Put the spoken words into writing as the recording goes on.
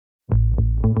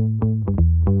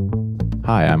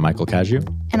Hi, I'm Michael Caju.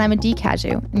 And I'm Adee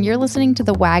Caju, and you're listening to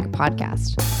the WAG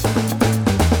podcast.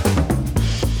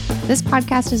 This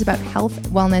podcast is about health,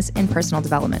 wellness, and personal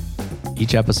development.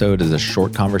 Each episode is a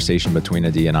short conversation between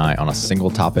Adee and I on a single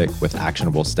topic with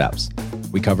actionable steps.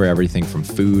 We cover everything from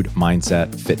food,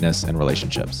 mindset, fitness, and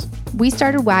relationships. We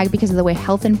started WAG because of the way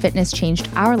health and fitness changed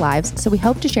our lives, so we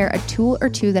hope to share a tool or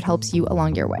two that helps you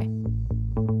along your way.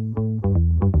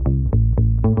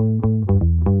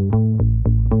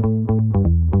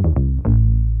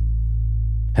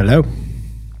 Hello.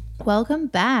 Welcome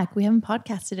back. We haven't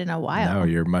podcasted in a while. No,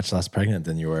 you're much less pregnant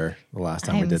than you were the last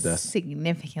time we did this.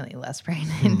 Significantly less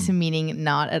pregnant, meaning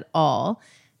not at all.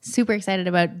 Super excited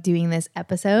about doing this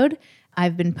episode.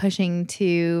 I've been pushing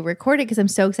to record it because I'm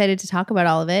so excited to talk about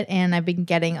all of it. And I've been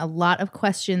getting a lot of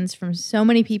questions from so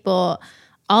many people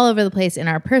all over the place in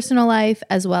our personal life,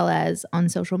 as well as on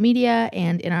social media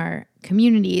and in our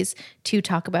communities to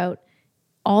talk about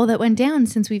all that went down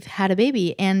since we've had a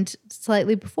baby and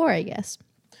slightly before, I guess.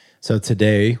 So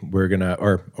today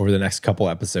or over the next couple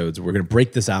episodes, we're going to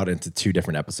break this out into two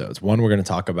different episodes. One, we're going to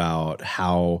talk about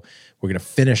how we're going to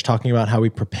finish talking about how we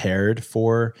prepared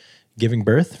for giving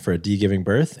birth, for Adee giving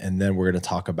birth. And then we're going to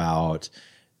talk about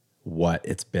what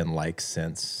it's been like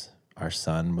since our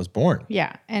son was born.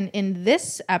 Yeah. And in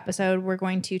this episode, we're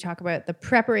going to talk about the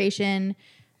preparation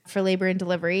for labor and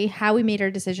delivery, how we made our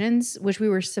decisions, which we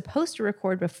were supposed to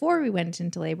record before we went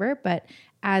into labor. But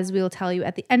as we will tell you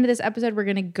at the end of this episode, we're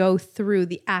going to go through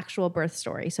the actual birth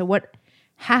story. So what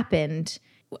happened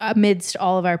amidst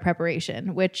all of our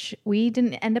preparation, which we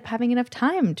didn't end up having enough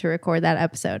time to record that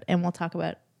episode. And we'll talk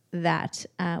about that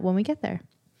when we get there.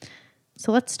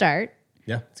 So let's start.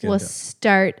 Yeah. We'll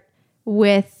start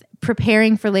with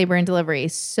preparing for labor and delivery.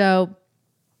 So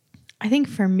I think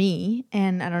for me,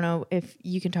 and I don't know if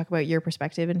you can talk about your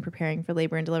perspective in preparing for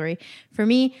labor and delivery. For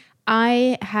me,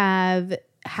 I have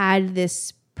had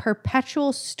this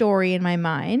perpetual story in my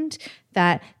mind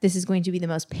that this is going to be the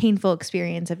most painful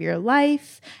experience of your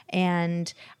life.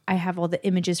 And I have all the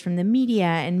images from the media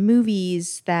and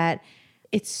movies that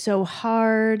it's so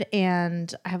hard.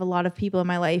 And I have a lot of people in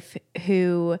my life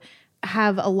who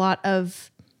have a lot of,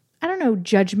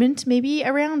 judgment maybe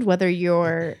around whether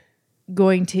you're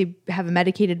going to have a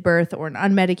medicated birth or an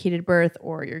unmedicated birth,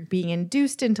 or you're being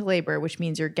induced into labor, which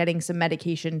means you're getting some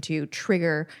medication to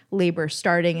trigger labor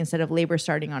starting instead of labor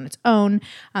starting on its own.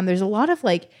 There's a lot of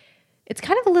it's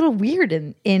kind of a little weird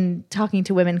in talking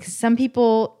to women because some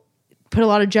people put a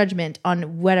lot of judgment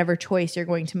on whatever choice you're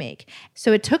going to make.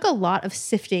 So it took a lot of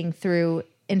sifting through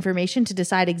information to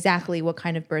decide exactly what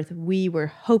kind of birth we were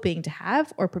hoping to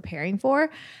have or preparing for.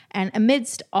 And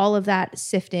amidst all of that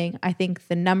sifting, I think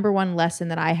the number one lesson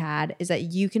that I had is that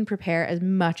you can prepare as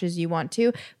much as you want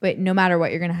to, but no matter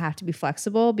what, you're going to have to be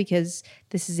flexible because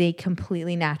this is a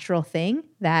completely natural thing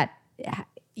that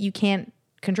you can't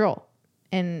control.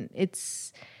 And it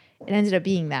ended up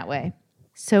being that way.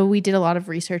 So we did a lot of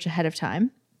research ahead of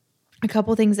time. A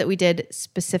couple things that we did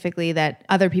specifically that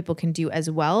other people can do as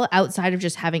well, outside of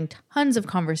just having tons of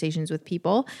conversations with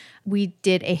people. We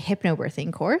did a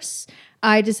hypnobirthing course.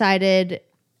 I decided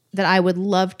that I would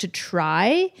love to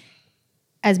try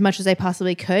as much as I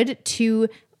possibly could to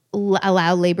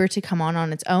allow labor to come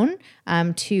on its own,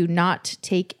 to not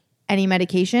take any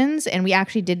medications. And we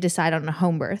actually did decide on a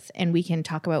home birth, and we can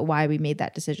talk about why we made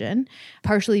that decision,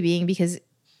 partially being because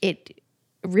it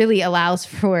really allows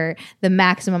for the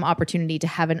maximum opportunity to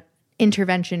have an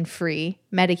intervention-free,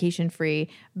 medication-free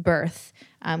birth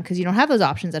because you don't have those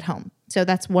options at home. So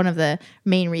that's one of the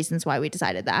main reasons why we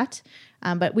decided that.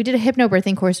 But we did a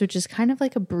hypnobirthing course, which is kind of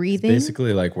like a breathing. It's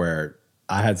basically like where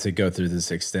I had to go through this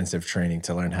extensive training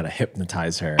to learn how to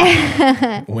hypnotize her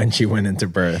when she went into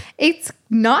birth. It's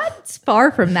not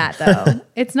far from that, though.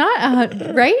 It's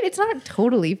not, right? It's not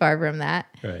totally far from that.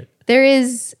 Right. There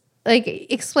is...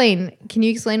 explain. Can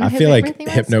you explain what I feel like hypnobirthing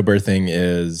was? hypnobirthing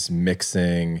is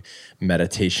mixing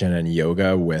meditation and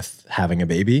yoga with having a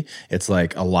baby. It's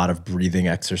like a lot of breathing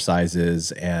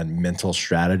exercises and mental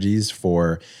strategies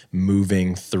for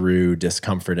moving through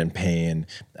discomfort and pain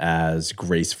as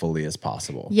gracefully as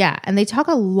possible. Yeah, and they talk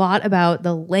a lot about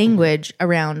the language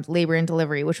around labor and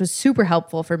delivery, which was super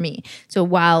helpful for me. So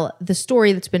while the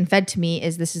story that's been fed to me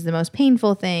is this is the most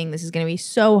painful thing, this is going to be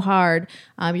so hard,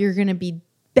 you're going to be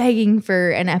begging for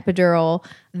an epidural,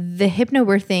 the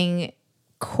hypnobirthing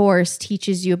course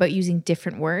teaches you about using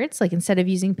different words. Like instead of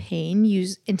using pain,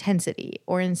 use intensity,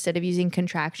 or instead of using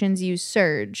contractions, use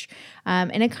surge.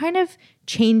 And it kind of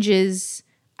changes.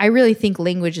 I really think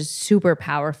language is super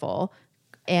powerful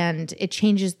and it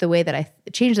changed the way that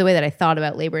I thought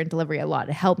about labor and delivery a lot.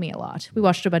 It helped me a lot. We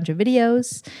watched a bunch of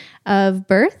videos of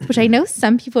birth, which I know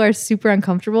some people are super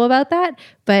uncomfortable about that,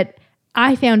 but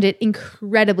I found it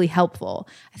incredibly helpful.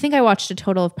 I think I watched a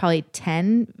total of probably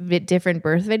 10 different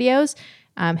birth videos,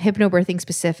 hypnobirthing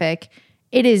specific.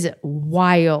 It is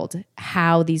wild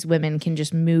how these women can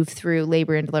just move through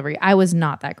labor and delivery. I was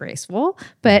not that graceful,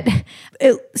 but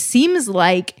it seems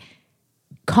like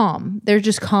calm. They're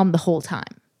just calm the whole time.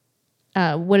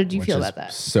 What did you feel about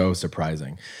that? So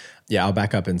surprising. Yeah, I'll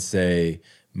back up and say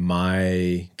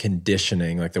my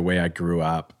conditioning, like the way I grew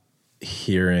up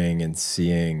hearing and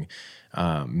seeing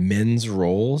men's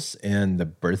roles in the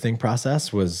birthing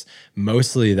process was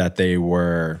mostly that they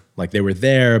were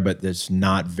there, but it's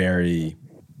not very,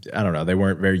 I don't know, they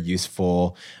weren't very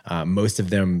useful. Most of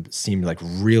them seemed like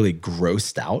really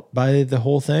grossed out by the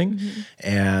whole thing. Mm-hmm.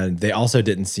 And they also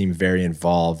didn't seem very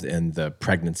involved in the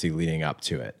pregnancy leading up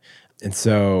to it. And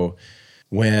so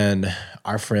when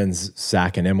our friends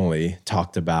Zach and Emily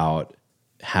talked about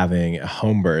having a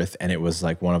home birth, and it was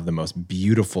like one of the most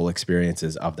beautiful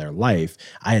experiences of their life,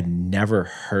 I had never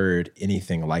heard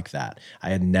anything like that. I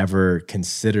had never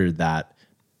considered that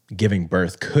giving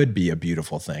birth could be a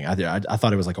beautiful thing. I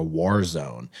thought it was like a war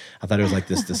zone. I thought it was like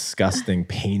this disgusting,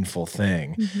 painful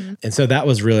thing. Mm-hmm. And so that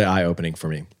was really eye-opening for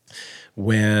me.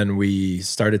 When we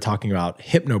started talking about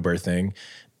hypnobirthing,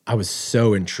 I was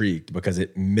so intrigued because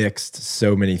it mixed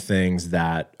so many things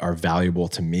that are valuable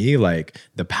to me, like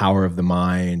the power of the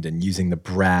mind and using the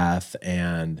breath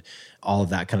and all of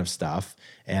that kind of stuff.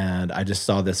 And I just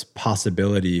saw this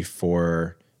possibility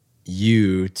for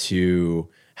you to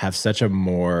have such a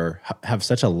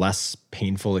less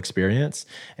painful experience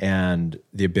and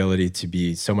the ability to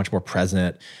be so much more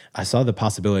present. I saw the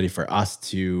possibility for us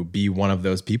to be one of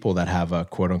those people that have a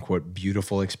quote unquote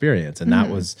beautiful experience. And that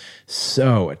was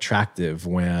so attractive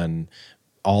when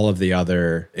all of the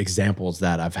other examples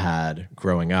that I've had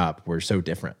growing up were so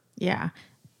different. Yeah.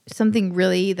 Something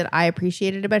really that I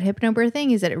appreciated about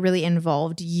hypnobirthing is that it really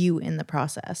involved you in the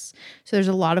process. So there's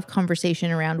a lot of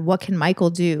conversation around what can Michael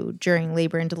do during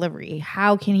labor and delivery?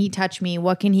 How can he touch me?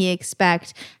 What can he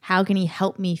expect? How can he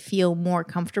help me feel more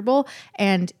comfortable?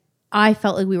 And I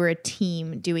felt like we were a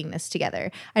team doing this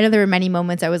together. I know there were many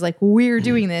moments I was like, we're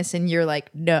doing this. And you're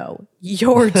like, no,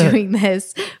 you're doing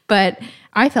this. But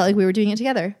I felt like we were doing it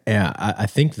together. Yeah, I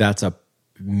think that's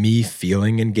me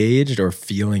feeling engaged or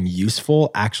feeling useful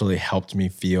actually helped me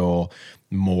feel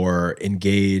more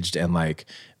engaged, and like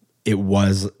it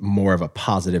was more of a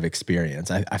positive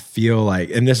experience. I feel like,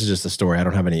 and this is just a story, I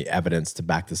don't have any evidence to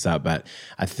back this up, but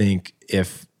I think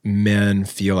if men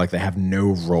feel like they have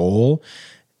no role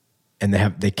and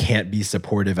they can't be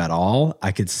supportive at all,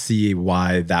 I could see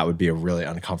why that would be a really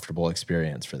uncomfortable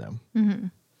experience for them. Mm-hmm.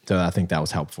 So I think that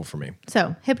was helpful for me.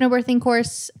 So hypnobirthing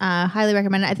course, highly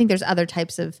recommend it. I think there's other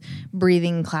types of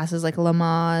breathing classes like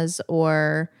Lamaze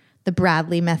or the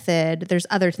Bradley method. There's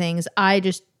other things. I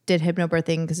just did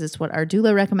hypnobirthing because it's what our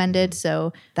doula recommended.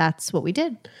 So that's what we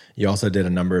did. You also did a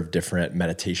number of different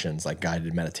meditations, like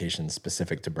guided meditations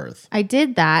specific to birth. I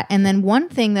did that. And then one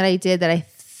thing that I did that I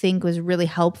think was really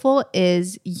helpful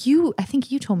is I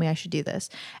think you told me I should do this.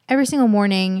 Every single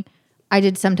morning, I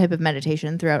did some type of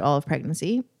meditation throughout all of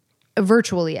pregnancy,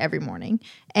 virtually every morning.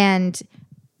 And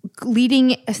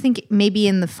leading, I think maybe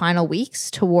in the final weeks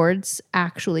towards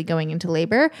actually going into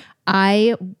labor,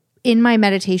 I, in my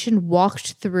meditation,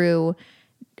 walked through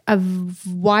a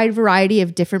wide variety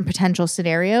of different potential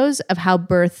scenarios of how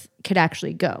birth could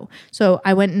actually go. So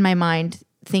I went in my mind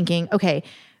thinking, okay,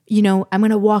 I'm going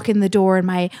to walk in the door and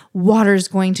my water's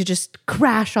going to just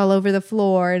crash all over the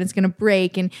floor and it's going to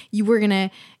break. And we're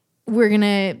going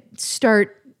to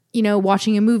start,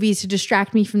 watching a movie to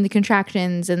distract me from the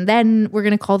contractions. And then we're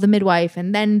going to call the midwife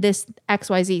and then this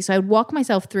XYZ. So I would walk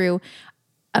myself through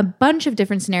a bunch of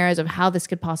different scenarios of how this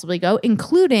could possibly go,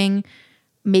 including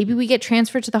maybe we get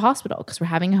transferred to the hospital because we're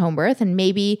having a home birth. And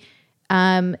maybe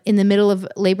in the middle of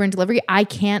labor and delivery, I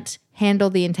can't handle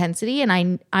the intensity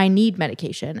and I need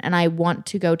medication and I want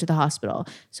to go to the hospital.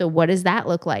 So what does that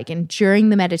look like? And during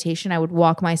the meditation, I would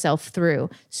walk myself through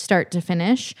start to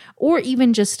finish, or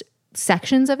even just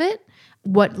sections of it,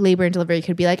 what labor and delivery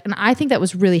could be like. And I think that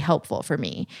was really helpful for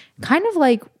me. Kind of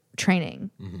like training.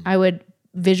 Mm-hmm. I would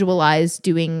visualize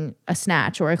doing a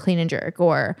snatch or a clean and jerk,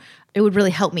 or it would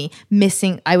really help me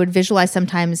I would visualize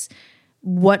sometimes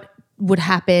what would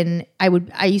happen.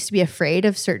 I used to be afraid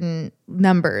of certain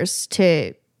numbers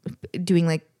to doing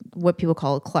like what people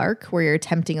call a Clark, where you're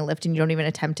attempting a lift and you don't even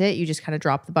attempt it. You just kind of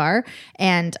drop the bar.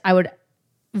 And I would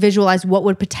visualize what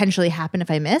would potentially happen if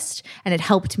I missed, and it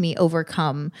helped me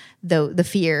overcome the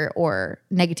fear or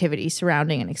negativity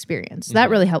surrounding an experience. So that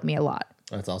really helped me a lot.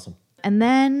 That's awesome. And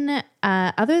then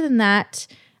other than that,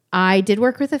 I did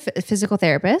work with a physical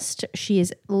therapist. She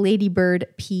is Ladybird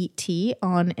PT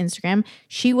on Instagram.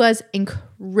 She was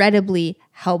incredibly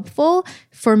helpful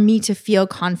for me to feel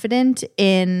confident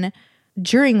in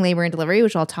during labor and delivery,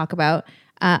 which I'll talk about.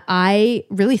 I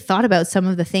really thought about some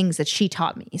of the things that she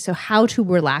taught me. So how to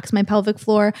relax my pelvic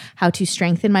floor, how to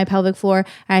strengthen my pelvic floor.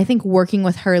 And I think working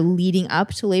with her leading up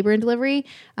to labor and delivery,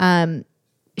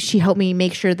 she helped me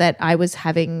make sure that I was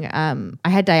having, I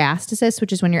had diastasis,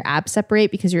 which is when your abs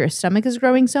separate because your stomach is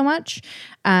growing so much.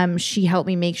 She helped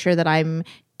me make sure that I'm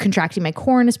contracting my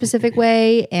core in a specific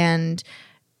way. And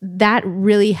that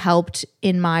really helped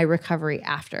in my recovery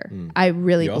after. I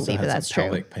really believe that that's true.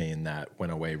 Pelvic pain that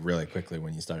went away really quickly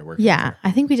when you started working. Yeah,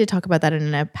 I think we did talk about that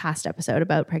in a past episode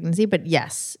about pregnancy. But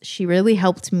yes, she really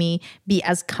helped me be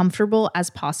as comfortable as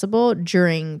possible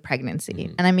during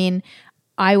pregnancy. And I mean,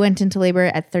 I went into labor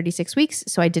at 36 weeks,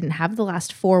 so I didn't have the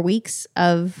last 4 weeks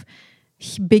of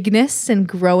bigness and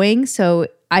growing. So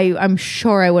I'm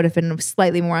sure I would have been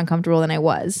slightly more uncomfortable than I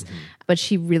was. But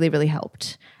she really, really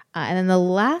helped. And then the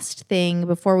last thing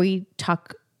before we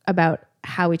talk about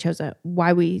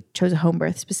why we chose a home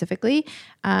birth specifically,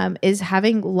 is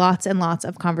having lots and lots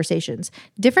of conversations,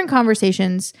 different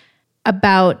conversations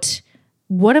about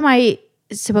what am I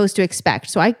supposed to expect.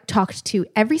 So I talked to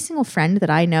every single friend that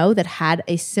I know that had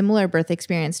a similar birth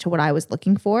experience to what I was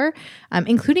looking for,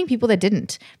 including people that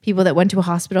didn't, people that went to a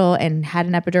hospital and had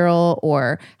an epidural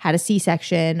or had a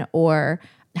C-section or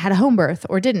had a home birth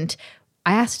or didn't.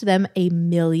 I asked them a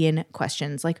million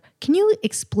questions. Like, can you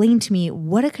explain to me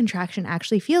what a contraction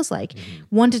actually feels like?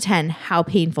 1 to 10, how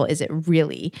painful is it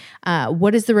really?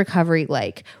 What is the recovery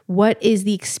like? What is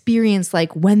the experience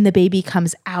like when the baby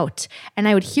comes out? And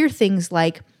I would hear things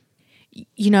like,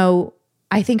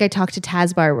 I think I talked to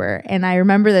Taz Barber, and I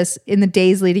remember this in the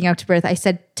days leading up to birth. I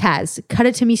said, Taz, cut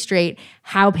it to me straight.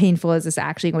 How painful is this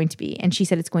actually going to be? And she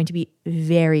said, it's going to be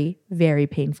very, very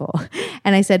painful.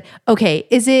 And I said, okay,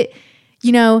 is it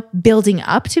building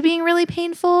up to being really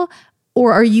painful,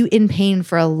 or are you in pain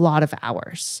for a lot of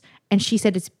hours? And she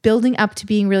said, it's building up to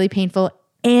being really painful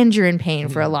and you're in pain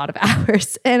for a lot of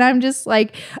hours. And I'm just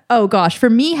like, oh gosh, for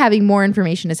me, having more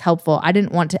information is helpful. I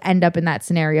didn't want to end up in that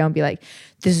scenario and be like,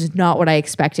 this is not what I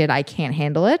expected. I can't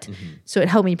handle it. So it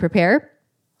helped me prepare.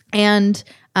 And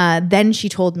then she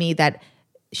told me that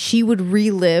she would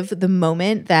relive the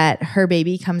moment that her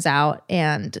baby comes out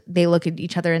and they look at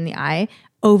each other in the eye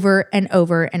over and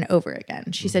over and over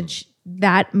again. She said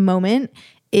that moment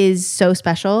is so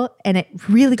special, and it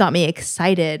really got me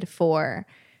excited for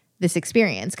this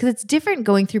experience because it's different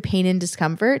going through pain and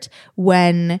discomfort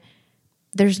when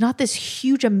there's not this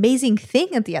huge, amazing thing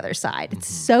at the other side. It's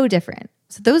so different.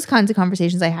 So those kinds of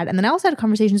conversations I had. And then I also had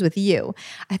conversations with you.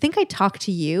 I think I talked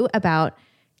to you about,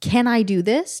 can I do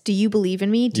this? Do you believe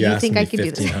in me? Do you think I can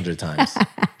do this? 1,500 times.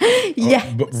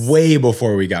 Yeah. Way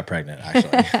before we got pregnant,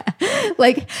 actually.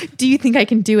 Like, do you think I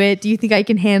can do it? Do you think I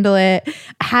can handle it?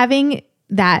 Having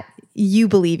that you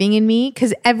believing in me,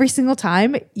 because every single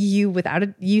time you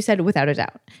said without a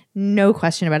doubt, no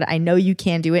question about it. I know you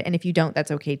can do it. And if you don't, that's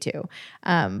okay too.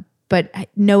 But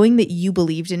knowing that you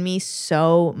believed in me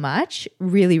so much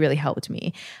really, really helped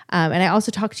me. And I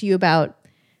also talked to you about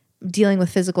dealing with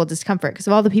physical discomfort because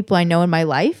of all the people I know in my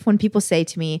life. When people say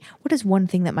to me, what is one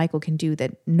thing that Michael can do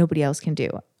that nobody else can do?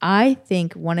 I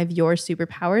think one of your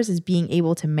superpowers is being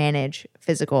able to manage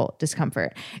physical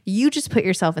discomfort. You just put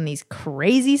yourself in these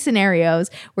crazy scenarios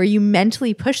where you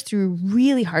mentally push through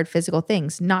really hard physical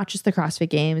things, not just the CrossFit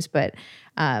Games, but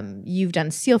you've done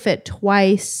SEAL Fit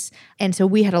twice. And so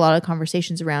we had a lot of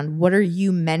conversations around what are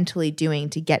you mentally doing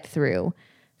to get through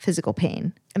physical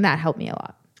pain? And that helped me a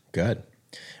lot. Good.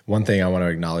 One thing I want to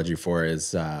acknowledge you for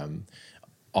is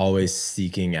always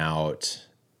seeking out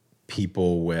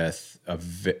people with a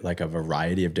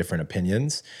variety of different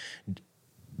opinions.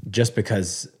 Just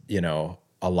because,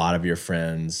 a lot of your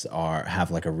friends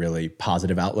have like a really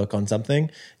positive outlook on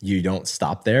something, you don't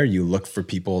stop there. You look for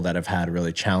people that have had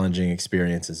really challenging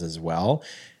experiences as well.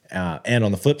 And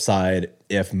on the flip side,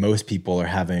 if most people are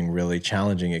having really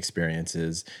challenging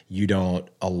experiences, you don't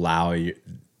allow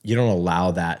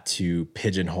that to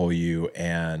pigeonhole you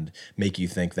and make you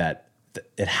think that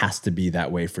it has to be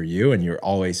that way for you. And you're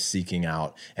always seeking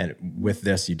out. And with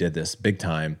this, you did this big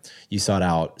time. You sought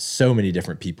out so many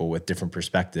different people with different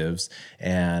perspectives.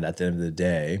 And at the end of the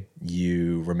day,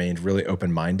 you remained really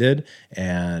open-minded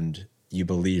and you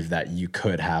believed that you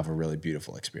could have a really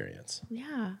beautiful experience.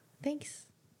 Yeah. Thanks.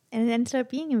 And it ended up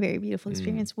being a very beautiful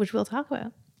experience, which we'll talk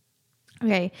about.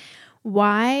 Okay.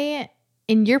 Why,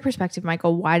 in your perspective,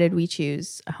 Michael, why did we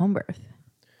choose a home birth?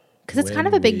 Because it's kind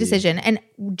of a big decision. And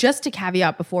just to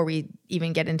caveat before we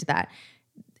even get into that,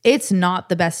 it's not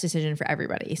the best decision for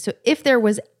everybody. So if there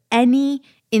was any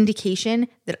indication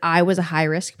that I was a high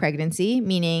risk pregnancy,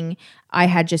 meaning I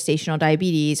had gestational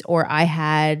diabetes or I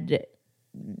had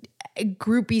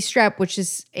Group B strep, which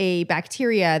is a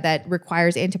bacteria that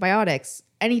requires antibiotics,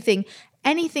 anything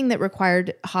that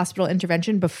required hospital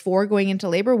intervention before going into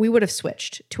labor, we would have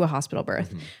switched to a hospital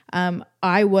birth.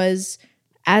 I was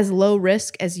as low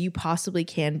risk as you possibly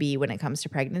can be when it comes to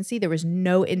pregnancy. There was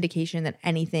no indication that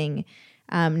anything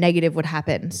negative would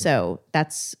happen. So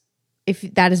if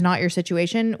that is not your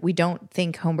situation, we don't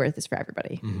think home birth is for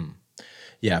everybody.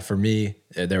 Yeah, for me,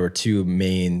 there were two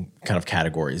main kind of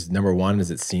categories. Number one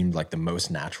is it seemed like the most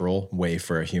natural way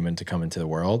for a human to come into the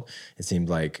world. It seemed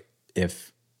like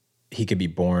if he could be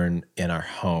born in our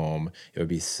home, it would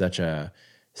be such a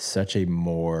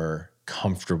more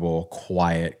comfortable,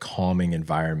 quiet, calming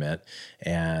environment.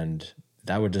 And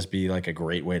that would just be like a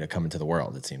great way to come into the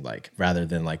world, it seemed like, rather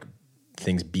than like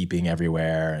things beeping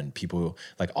everywhere and people,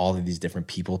 like all of these different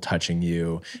people touching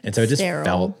you. And so it just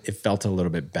felt a little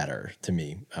bit better to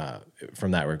me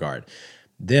from that regard.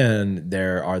 Then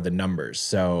there are the numbers.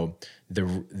 So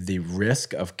the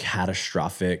risk of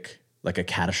catastrophic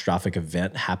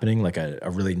event happening, like a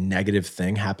really negative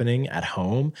thing happening at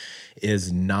home,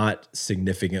 is not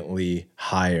significantly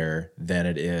higher than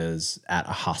it is at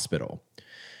a hospital.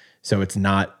 So it's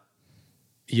not,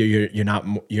 you're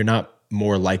not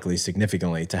more likely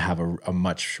significantly to have a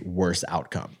much worse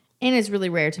outcome. And it's really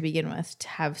rare to begin with to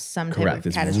have some type Correct.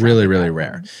 of It's really, really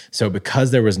rare. So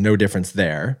because there was no difference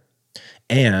there,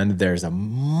 and there's a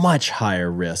much higher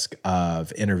risk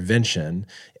of intervention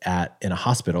in a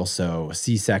hospital, so a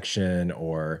C-section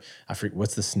or I forget,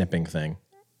 what's the snipping thing?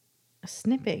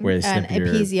 Snipping, where they snip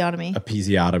episiotomy.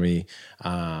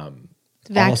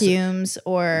 Vacuums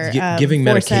or giving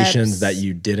forceps. medications that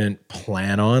you didn't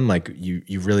plan on, like you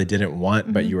really didn't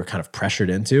want, but you were kind of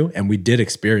pressured into. And we did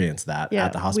experience that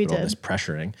at the hospital, this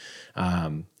pressuring.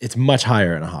 It's much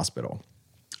higher in a hospital.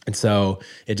 And so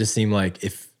it just seemed like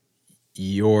if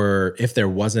there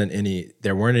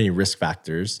weren't any risk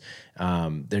factors,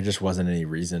 there just wasn't any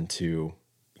reason to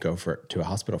go to a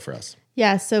hospital for us.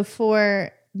 Yeah. So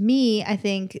for me, I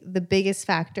think the biggest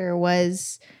factor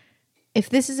was, if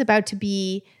this is about to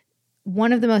be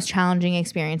one of the most challenging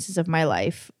experiences of my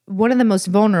life, one of the most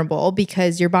vulnerable,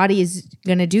 because your body is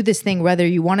going to do this thing whether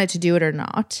you want it to do it or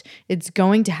not. It's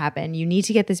going to happen. You need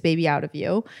to get this baby out of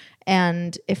you.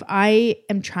 And if I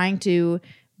am trying to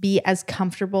be as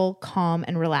comfortable, calm,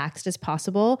 and relaxed as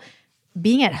possible,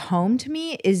 being at home to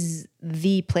me is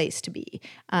the place to be.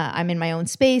 I'm in my own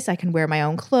space. I can wear my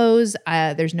own clothes.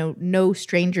 There's no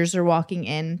strangers are walking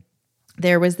in.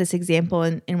 There was this example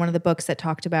in one of the books that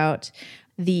talked about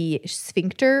the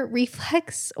sphincter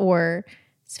reflex or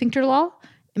sphincter law,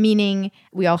 meaning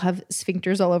we all have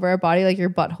sphincters all over our body, like your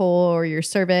butthole or your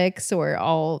cervix, or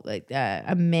all like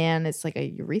a man, it's like a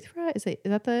urethra. Is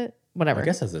that the whatever? I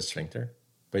guess that's a sphincter.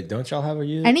 But don't y'all have a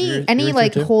any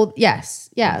like too? hold? Yes,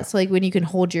 yeah. So like when you can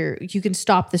you can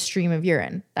stop the stream of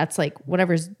urine. That's like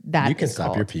whatever's that. You can is stop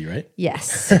called. your pee, right?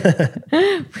 Yes,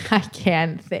 I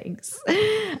can. Thanks.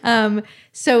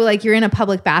 So like you're in a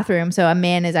public bathroom. So a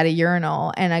man is at a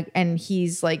urinal and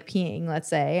he's like peeing, let's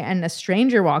say, and a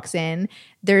stranger walks in.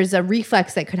 There's a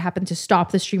reflex that could happen to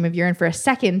stop the stream of urine for a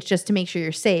second just to make sure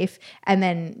you're safe. And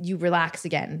then you relax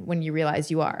again when you realize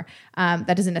you are.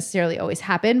 That doesn't necessarily always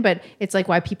happen, but it's like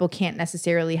why people can't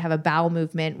necessarily have a bowel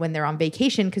movement when they're on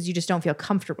vacation, because you just don't feel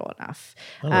comfortable enough.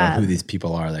 I don't know who these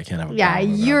people are that can't have a yeah, bowel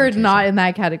movement you're not in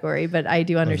that category, but I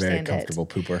do understand I'm a very comfortable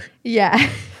pooper. Yeah.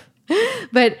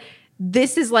 But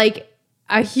this is like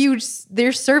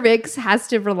their cervix has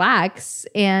to relax.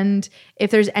 And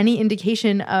if there's any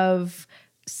indication of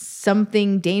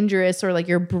something dangerous or like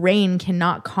your brain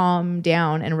cannot calm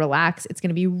down and relax, it's going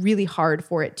to be really hard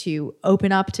for it to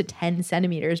open up to 10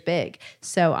 centimeters big.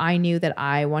 So I knew that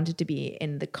I wanted to be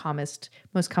in the calmest,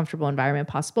 most comfortable environment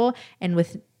possible. And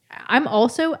I'm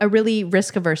also a really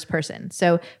risk-averse person.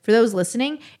 So for those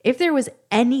listening, if there was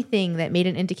anything that made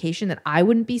an indication that I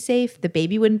wouldn't be safe, the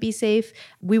baby wouldn't be safe,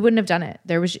 we wouldn't have done it.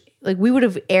 We would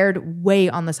have erred way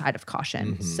on the side of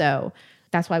caution. Mm-hmm. So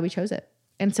that's why we chose it.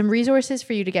 And some resources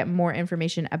for you to get more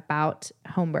information about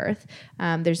home birth.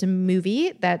 There's a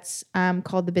movie that's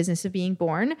called The Business of Being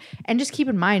Born. And just keep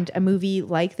in mind, a movie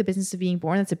like The Business of Being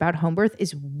Born that's about home birth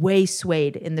is way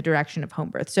swayed in the direction of home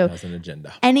birth. So that's an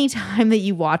agenda. Anytime that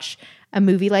you watch a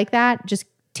movie like that, just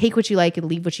take what you like and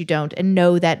leave what you don't, and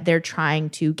know that they're trying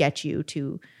to get you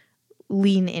to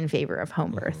lean in favor of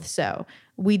home birth. So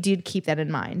we did keep that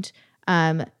in mind.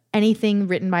 Anything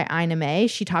written by Ina May,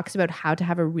 she talks about how to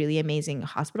have a really amazing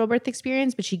hospital birth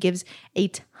experience, but she gives a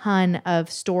ton of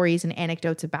stories and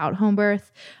anecdotes about home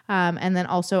birth. And then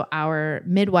also our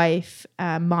midwife,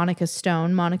 Monica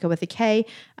Stone, Monica with a K,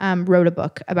 wrote a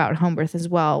book about home birth as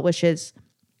well, which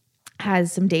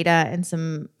has some data and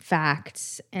some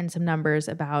facts and some numbers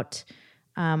about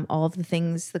all of the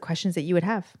things, the questions that you would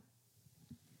have.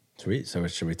 Sweet. So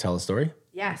should we tell a story?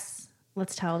 Yes.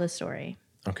 Let's tell the story.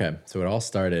 Okay. So it all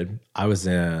started, I was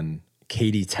in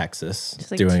Katy, Texas,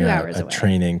 Just like doing 2 a hours away.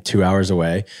 training 2 hours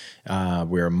away.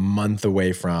 We're a month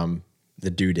away from the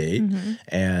due date.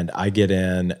 And I get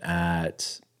in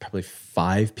at probably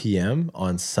 5 p.m.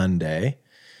 on Sunday.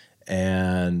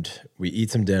 And we eat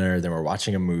some dinner. Then we're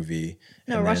watching a movie.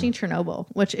 No, we're watching Chernobyl,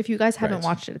 which if you guys haven't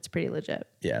watched it, it's pretty legit.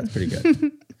 Yeah, it's pretty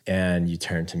good. And you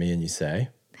turn to me and you say,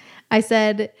 I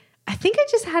said, I think I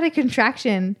just had a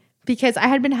contraction because I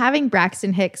had been having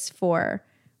Braxton Hicks for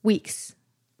weeks.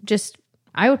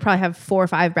 I would probably have 4 or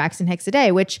 5 Braxton Hicks a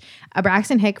day, which a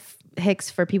Braxton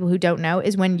Hicks, for people who don't know,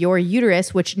 is when your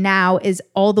uterus, which now is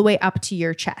all the way up to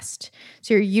your chest.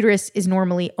 So your uterus is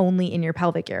normally only in your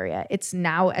pelvic area. It's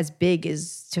now as big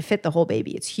as to fit the whole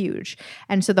baby. It's huge.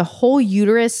 And so the whole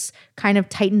uterus kind of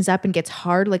tightens up and gets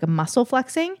hard like a muscle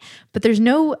flexing, but there's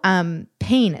no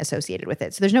pain associated with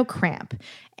it. So there's no cramp.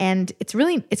 And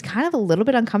it's kind of a little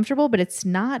bit uncomfortable, but it's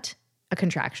not a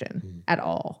contraction at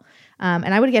all.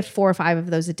 And I would get 4 or 5 of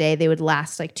those a day. They would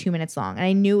last like 2 minutes long. And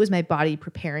I knew it was my body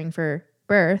preparing for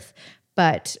birth,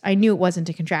 but I knew it wasn't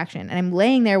a contraction. And I'm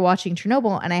laying there watching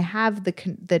Chernobyl, and I have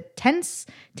the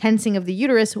tensing of the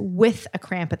uterus with a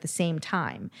cramp at the same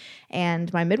time.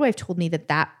 And my midwife told me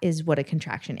that is what a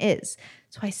contraction is.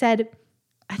 So I said,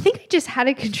 I think I just had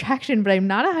a contraction, but I'm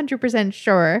not 100%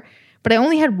 sure. But I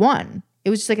only had one. It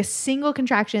was just like a single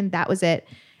contraction. That was it.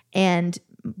 And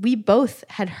we both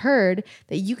had heard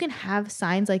that you can have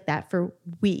signs like that for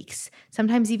weeks,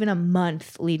 sometimes even a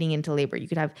month leading into labor. You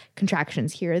could have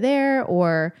contractions here or there,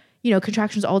 or,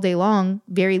 contractions all day long,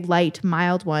 very light,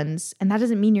 mild ones. And that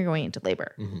doesn't mean you're going into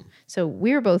labor. So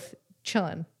we were both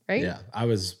chilling, right? Yeah, I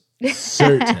was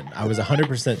certain. I was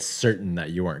 100% certain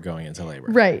that you weren't going into labor.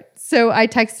 Right. So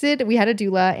we had a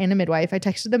doula and a midwife. I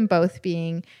texted them both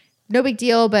being, no big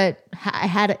deal, but I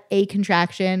had a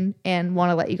contraction and want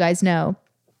to let you guys know.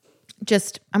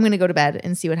 I'm going to go to bed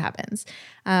and see what happens.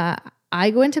 I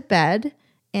go into bed,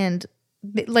 and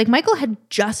like Michael had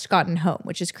just gotten home,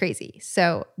 which is crazy.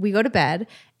 So we go to bed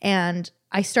and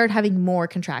I start having more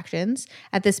contractions.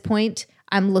 At this point,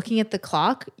 I'm looking at the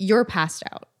clock. You're passed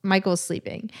out. Michael's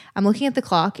sleeping. I'm looking at the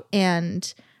clock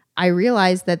and I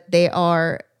realize that they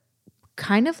are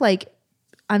kind of like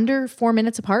under 4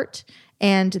 minutes apart.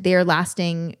 And they're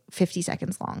lasting 50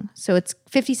 seconds long. So it's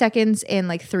 50 seconds and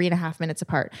like 3.5 minutes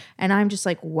apart. And I'm just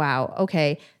like, wow,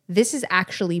 okay, this is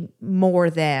actually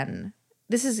more than,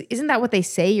 isn't that what they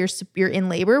say? You're in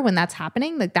labor when that's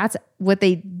happening? Like that's what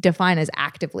they define as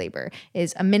active labor,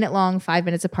 is a minute long, 5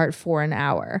 minutes apart for an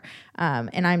hour.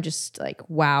 And I'm just like,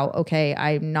 wow, okay,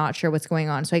 I'm not sure what's going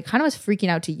on. So I kind of was freaking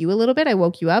out to you a little bit. I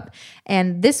woke you up.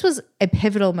 And this was a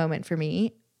pivotal moment for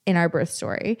me in our birth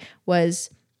story.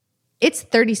 It's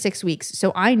 36 weeks.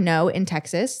 So I know in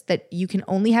Texas that you can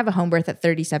only have a home birth at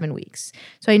 37 weeks.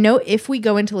 So I know if we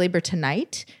go into labor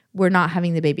tonight, we're not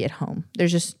having the baby at home.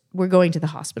 We're going to the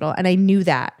hospital. And I knew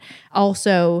that.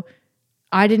 Also,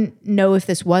 I didn't know if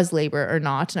this was labor or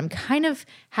not. And I'm kind of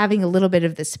having a little bit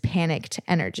of this panicked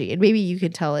energy. And maybe you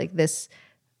could tell like this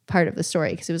part of the story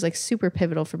because it was like super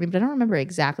pivotal for me, but I don't remember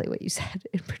exactly what you said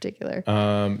in particular.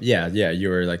 Yeah. You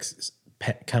were like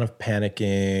kind of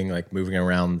panicking, like moving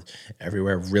around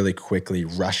everywhere really quickly,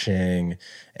 rushing.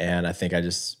 And I think I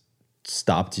just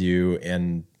stopped you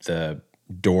in the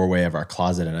doorway of our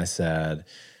closet and I said,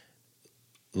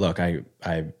 look, I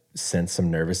sense some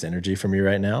nervous energy from you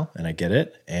right now and I get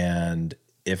it. And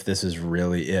if this is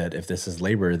really if this is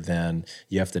labor, then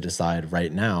you have to decide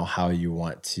right now how you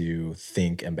want to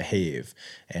think and behave.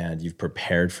 And you've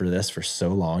prepared for this for so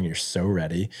long. You're so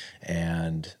ready.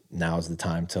 And now is the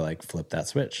time to like flip that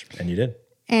switch. And you did.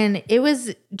 And it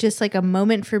was just like a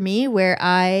moment for me where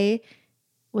I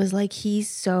was like, he's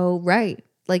so right.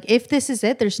 Like, if this is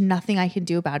it, there's nothing I can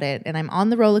do about it. And I'm on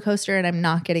the roller coaster and I'm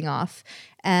not getting off.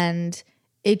 And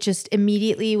it just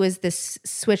immediately was this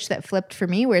switch that flipped for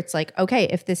me where it's like, okay,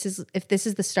 if this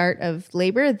is the start of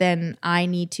labor, then I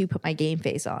need to put my game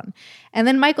face on. And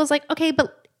then Michael's like, okay,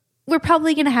 but we're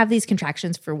probably going to have these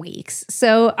contractions for weeks.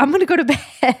 So I'm going to go to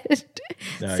bed.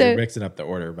 No, So, you're mixing up the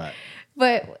order, but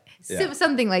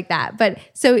something like that. But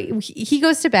so he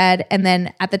goes to bed, and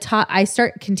then at the top, I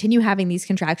continue having these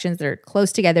contractions that are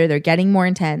close together. They're getting more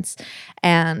intense.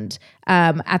 And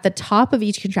at the top of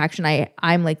each contraction,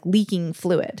 I'm like leaking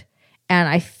fluid. And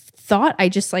I thought I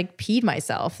just like peed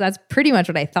myself. That's pretty much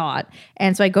what I thought.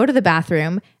 And so I go to the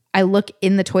bathroom. I look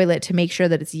in the toilet to make sure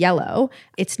that it's yellow.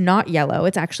 It's not yellow.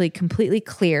 It's actually completely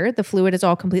clear. The fluid is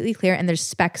all completely clear, and there's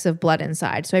specks of blood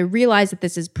inside. So I realize that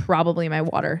this is probably my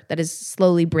water that is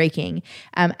slowly breaking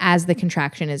as the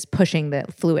contraction is pushing the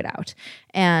fluid out.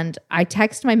 And I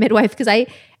text my midwife because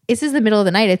this is the middle of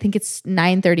the night. I think it's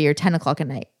 9:30 or 10 o'clock at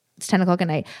night. It's 10 o'clock at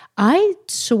night. I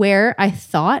swear I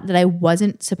thought that I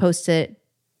wasn't supposed to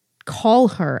call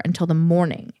her until the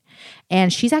morning.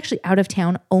 And she's actually out of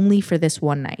town only for this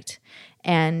one night.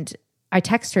 And I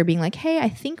text her being like, hey, I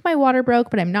think my water broke,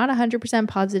 but I'm not 100%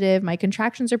 positive. My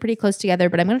contractions are pretty close together,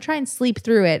 but I'm going to try and sleep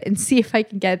through it and see if I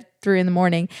can get through in the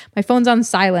morning. My phone's on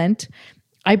silent.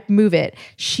 I move it.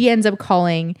 She ends up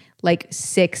calling like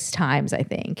 6 times, I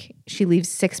think. She leaves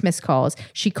 6 missed calls.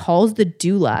 She calls the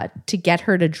doula to get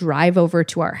her to drive over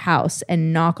to our house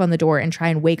and knock on the door and try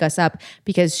and wake us up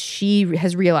because she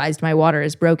has realized my water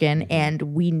is broken and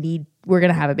we're going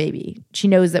to have a baby. She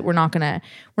knows that we're not going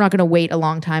to wait a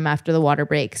long time after the water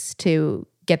breaks to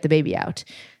get the baby out.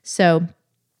 So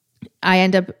I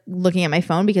end up looking at my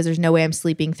phone because there's no way I'm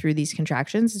sleeping through these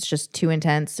contractions. It's just too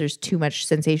intense. There's too much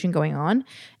sensation going on.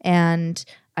 And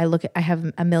I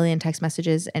have a million text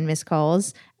messages and missed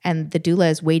calls, and the doula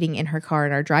is waiting in her car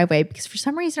in our driveway because for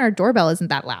some reason our doorbell isn't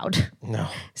that loud. No.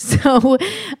 So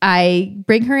I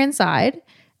bring her inside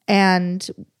and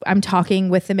I'm talking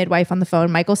with the midwife on the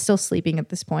phone. Michael's still sleeping at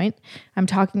this point. I'm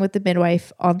talking with the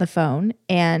midwife on the phone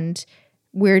and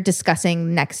we're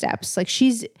discussing next steps. Like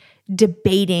she's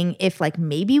debating if like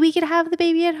maybe we could have the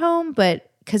baby at home, but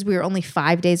because we were only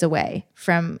 5 days away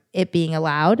from it being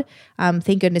allowed.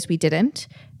 Thank goodness we didn't.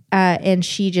 And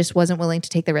she just wasn't willing to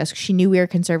take the risk. She knew we were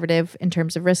conservative in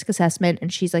terms of risk assessment.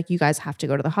 And she's like, you guys have to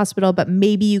go to the hospital, but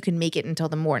maybe you can make it until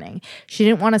the morning. She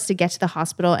didn't want us to get to the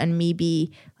hospital and me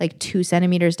be like 2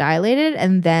 centimeters dilated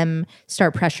and then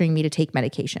start pressuring me to take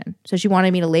medication. So she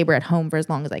wanted me to labor at home for as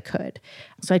long as I could.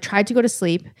 So I tried to go to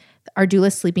sleep. Our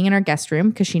doula's sleeping in our guest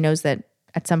room because she knows that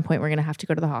at some point we're going to have to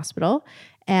go to the hospital.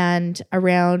 And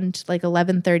around like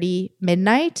 11:30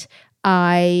 midnight,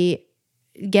 I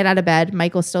get out of bed.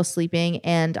 Michael's still sleeping.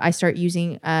 And I start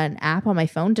using an app on my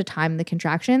phone to time the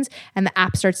contractions. And the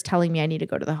app starts telling me I need to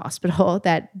go to the hospital,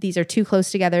 that these are too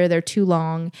close together. They're too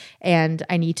long. And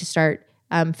I need to start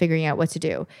figuring out what to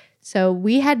do. So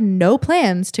we had no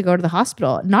plans to go to the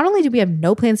hospital. Not only did we have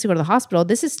no plans to go to the hospital,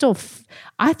 this is still,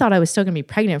 I thought I was still going to be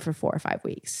pregnant for 4 or 5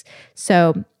 weeks.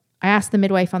 So I asked the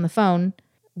midwife on the phone,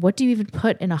 what do you even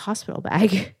put in a hospital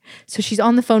bag? So she's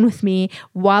on the phone with me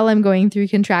while I'm going through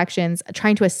contractions,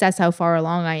 trying to assess how far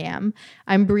along I am.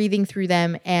 I'm breathing through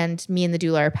them and me and the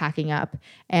doula are packing up.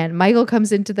 And Michael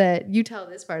comes into you tell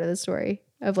this part of the story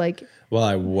of like. Well,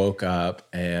 I woke up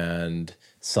and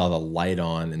saw the light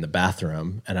on in the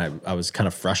bathroom and I was kind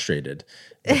of frustrated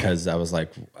because I was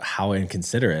like, how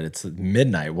inconsiderate. It's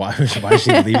midnight. Why is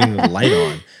she leaving the light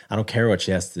on? I don't care what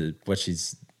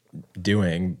she's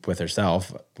doing with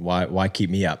herself. Why keep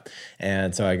me up?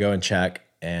 And so I go and check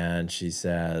and she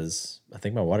says, I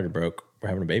think my water broke. We're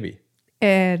having a baby.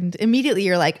 And immediately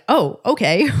you're like, oh,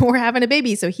 okay, we're having a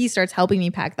baby. So he starts helping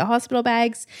me pack the hospital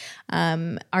bags.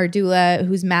 Our doula,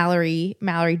 who's Mallory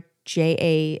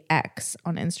JAX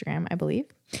on Instagram, I believe.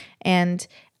 And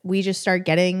we just start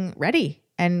getting ready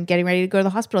to go to the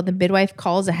hospital. The midwife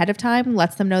calls ahead of time,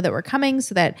 lets them know that we're coming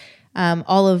so that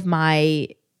all of my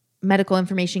medical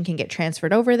information can get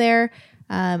transferred over there.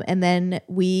 And then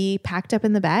we packed up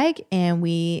in the bag and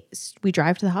we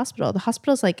drive to the hospital. The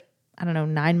hospital's like, I don't know,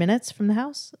 9 minutes from the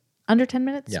house, under 10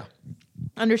 minutes. Yeah.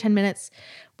 Under 10 minutes.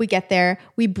 We get there.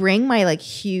 We bring my like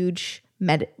huge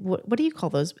what do you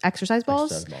call those? Exercise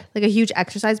balls? Exercise ball. Like a huge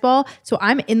exercise ball. So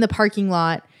I'm in the parking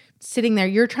lot sitting there.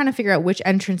 You're trying to figure out which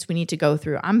entrance we need to go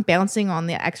through. I'm bouncing on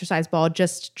the exercise ball,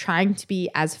 just trying to be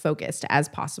as focused as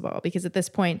possible. Because at this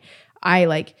point,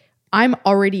 I'm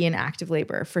already in active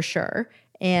labor for sure.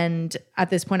 And at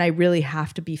this point, I really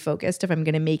have to be focused if I'm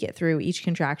going to make it through each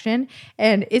contraction.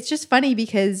 And it's just funny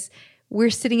because we're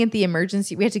sitting at the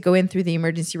emergency. We had to go in through the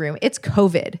emergency room. It's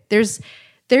COVID.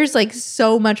 There's like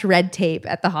so much red tape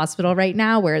at the hospital right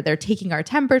now where they're taking our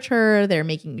temperature. They're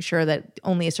making sure that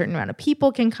only a certain amount of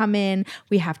people can come in.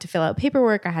 We have to fill out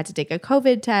paperwork. I had to take a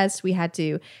COVID test. We had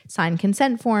to sign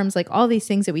consent forms, like all these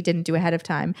things that we didn't do ahead of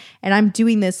time. And I'm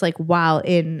doing this like while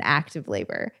in active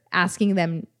labor, asking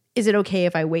them is it okay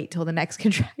if I wait till the next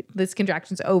this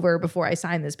contraction's over before I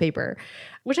sign this paper?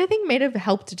 Which I think may have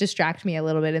helped to distract me a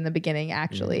little bit in the beginning,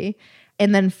 actually.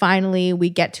 And then finally we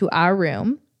get to our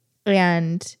room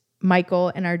and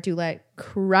Michael and our doula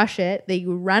crush it. They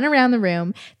run around the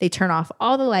room. They turn off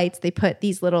all the lights. They put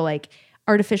these little like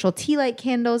artificial tea light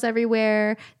candles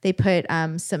everywhere. They put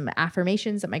some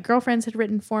affirmations that my girlfriends had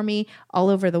written for me all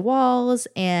over the walls.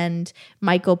 And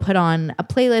Michael put on a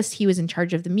playlist. He was in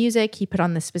charge of the music. He put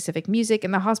on the specific music,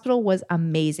 and the hospital was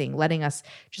amazing, letting us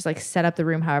just like set up the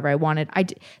room however I wanted.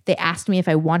 They asked me if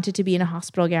I wanted to be in a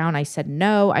hospital gown. I said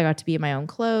no. I got to be in my own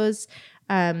clothes.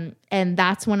 And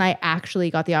that's when I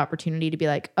actually got the opportunity to be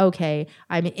like, okay,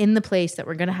 I'm in the place that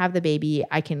we're going to have the baby.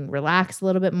 I can relax a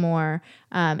little bit more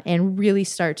and really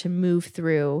start to move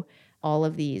through all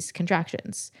of these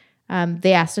contractions.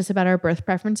 They asked us about our birth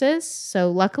preferences. So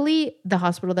luckily, the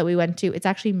hospital that we went to, it's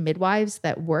actually midwives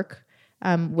that work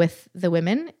with the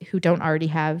women who don't already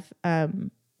have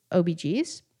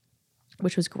OBGs,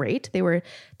 which was great. The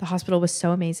hospital was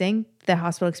so amazing. The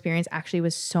hospital experience actually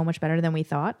was so much better than we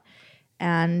thought.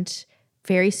 And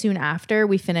very soon after,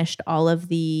 we finished all of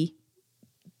the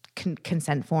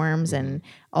consent forms and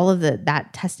all of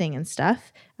that testing and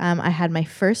stuff. I had my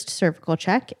first cervical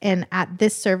check. And at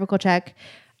this cervical check,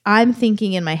 I'm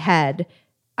thinking in my head,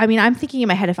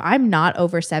 if I'm not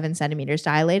over 7 centimeters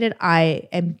dilated, I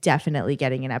am definitely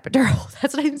getting an epidural.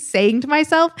 That's what I'm saying to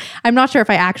myself. I'm not sure if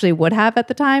I actually would have at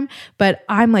the time, but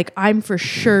I'm for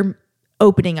sure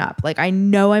opening up. Like I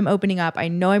know I'm opening up. I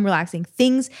know I'm relaxing.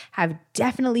 Things have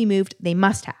definitely moved. They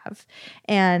must have.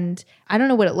 And I don't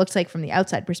know what it looks like from the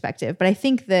outside perspective, but I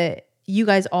think that you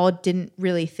guys all didn't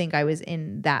really think I was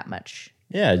in that much.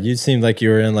 Yeah, you seemed like you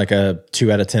were in like a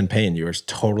 2 out of 10 pain. You were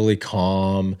totally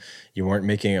calm. You weren't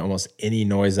making almost any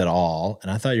noise at all. And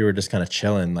I thought you were just kind of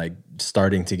chilling, like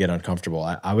starting to get uncomfortable.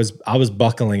 I was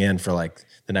buckling in for like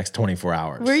the next 24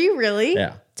 hours. Were you really?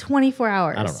 Yeah. 24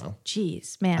 hours. I don't know.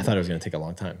 Jeez, man. I thought it was going to take a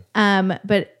long time.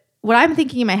 But what I'm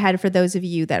thinking in my head for those of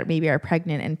you that maybe are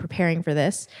pregnant and preparing for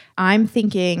this, I'm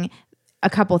thinking a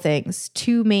couple things,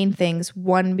 2 main things.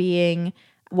 One being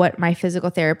what my physical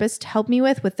therapist helped me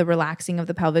with the relaxing of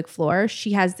the pelvic floor.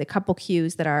 She has a couple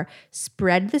cues that are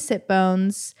spread the sit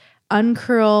bones,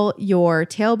 uncurl your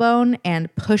tailbone,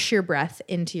 and push your breath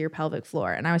into your pelvic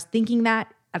floor. And I was thinking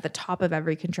that at the top of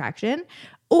every contraction.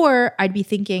 Or I'd be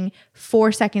thinking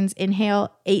 4 seconds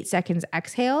inhale, 8 seconds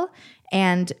exhale.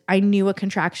 And I knew a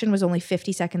contraction was only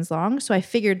 50 seconds long. So I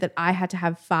figured that I had to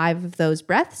have 5 of those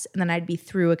breaths and then I'd be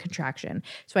through a contraction.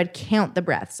 So I'd count the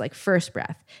breaths, like first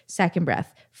breath, second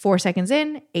breath, 4 seconds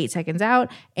in, 8 seconds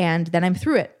out, and then I'm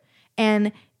through it.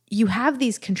 And you have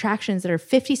these contractions that are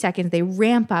 50 seconds, they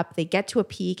ramp up, they get to a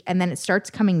peak, and then it starts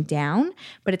coming down,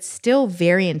 but it's still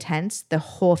very intense, the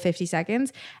whole 50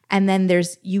 seconds. And then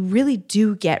you really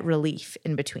do get relief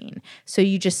in between. So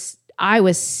I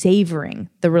was savoring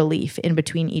the relief in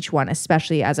between each one,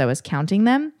 especially as I was counting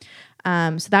them.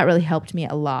 So that really helped me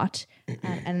a lot.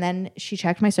 And then she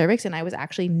checked my cervix and I was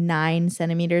actually 9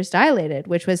 centimeters dilated,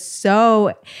 which was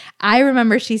I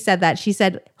remember she said that. She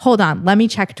said, hold on, let me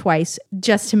check twice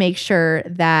just to make sure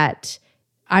that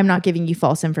I'm not giving you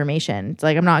false information. It's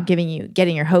like I'm not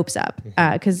getting your hopes up.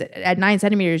 Because at 9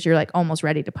 centimeters, you're like almost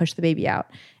ready to push the baby out.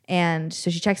 And so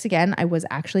she checks again. I was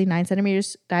actually 9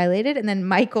 centimeters dilated. And then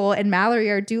Michael and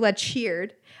Mallory, our doula,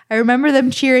 cheered. I remember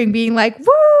them cheering, being like,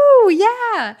 woo,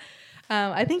 yeah.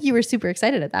 I think you were super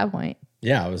excited at that point.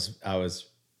 Yeah, I was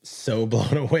so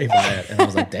blown away by it. And I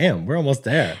was like, damn, we're almost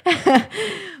there.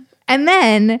 And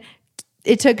then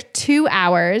it took 2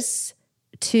 hours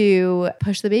to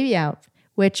push the baby out,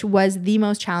 which was the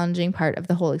most challenging part of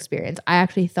the whole experience. I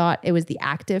actually thought it was the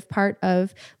active part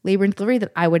of labor and delivery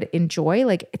that I would enjoy.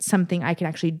 Like it's something I can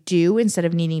actually do instead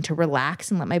of needing to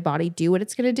relax and let my body do what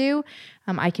it's going to do.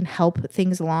 I can help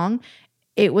things along.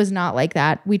 It was not like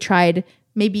that. We tried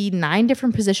maybe 9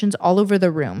 different positions all over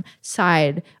the room,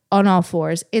 side, on all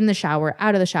fours, in the shower,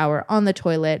 out of the shower, on the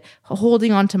toilet,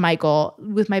 holding on to Michael,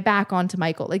 with my back onto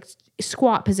Michael, like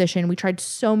squat position. We tried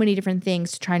so many different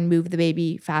things to try and move the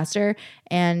baby faster,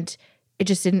 and it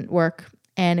just didn't work.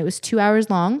 And it was 2 hours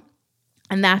long.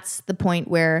 And that's the point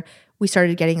where we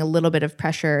started getting a little bit of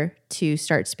pressure to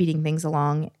start speeding things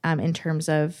along in terms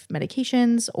of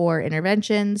medications or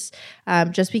interventions,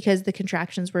 just because the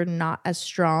contractions were not as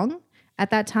strong at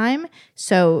that time.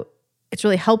 So it's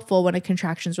really helpful when a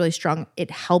contraction is really strong. It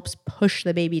helps push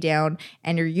the baby down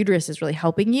and your uterus is really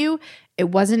helping you. They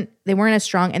weren't as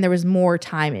strong and there was more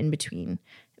time in between,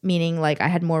 meaning like I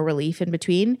had more relief in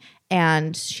between.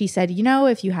 And she said,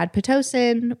 if you had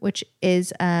Pitocin, which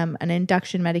is an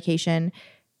induction medication,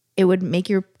 it would make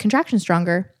your contraction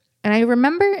stronger. And I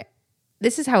remember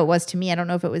this is how it was to me. I don't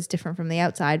know if it was different from the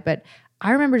outside, but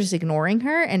I remember just ignoring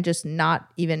her and just not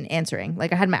even answering.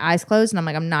 Like I had my eyes closed and I'm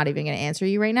like, I'm not even going to answer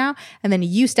you right now. And then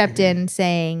you stepped in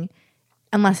saying,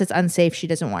 unless it's unsafe, she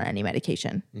doesn't want any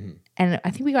medication. And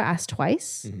I think we got asked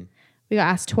twice. We got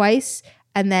asked twice,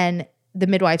 and then the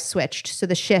midwife switched. So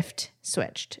the shift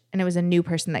switched, and it was a new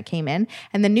person that came in.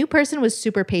 And the new person was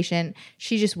super patient.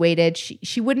 She just waited.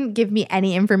 She wouldn't give me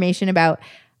any information about,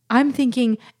 I'm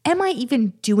thinking, am I even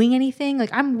doing anything?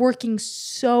 Like I'm working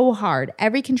so hard.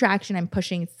 Every contraction, I'm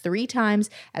pushing 3 times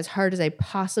as hard as I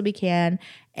possibly can.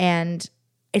 And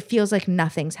it feels like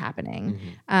nothing's happening.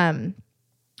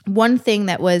 One thing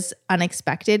that was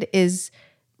unexpected is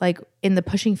like in the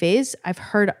pushing phase, I've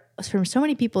heard from so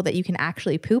many people that you can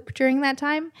actually poop during that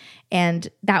time. And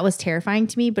that was terrifying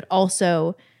to me, but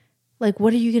also like,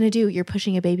 what are you going to do? You're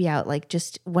pushing a baby out. Like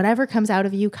just whatever comes out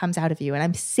of you comes out of you. And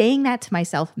I'm saying that to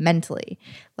myself mentally.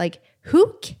 Like,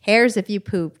 who cares if you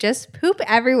poop? Just poop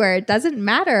everywhere. It doesn't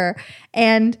matter.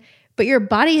 But your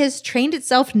body has trained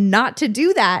itself not to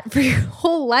do that for your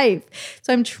whole life.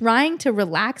 So I'm trying to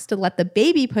relax to let the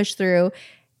baby push through,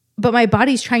 but my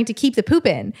body's trying to keep the poop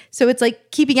in. So it's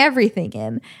like keeping everything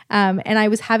in. And I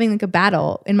was having like a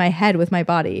battle in my head with my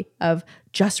body of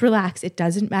just relax. It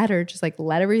doesn't matter. Just like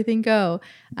let everything go.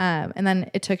 And then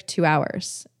it took 2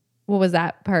 hours. What was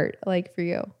that part like for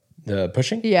you? The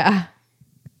pushing? Yeah.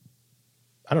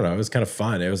 I don't know. It was kind of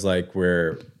fun. It was like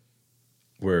we're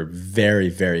very,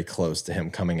 very close to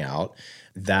him coming out.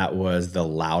 That was the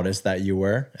loudest that you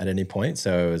were at any point.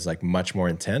 So it was like much more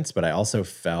intense, but I also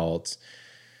felt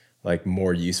like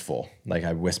more useful. Like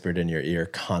I whispered in your ear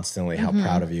constantly how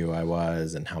proud of you I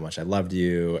was and how much I loved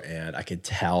you. And I could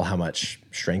tell how much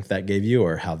strength that gave you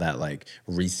or how that like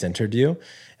recentered you.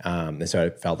 And so I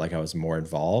felt like I was more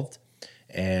involved.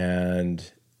 And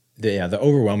the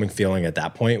overwhelming feeling at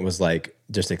that point was like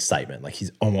just excitement. Like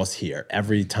he's almost here.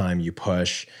 Every time you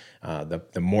push,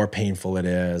 the more painful it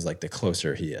is, like the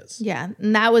closer he is. Yeah.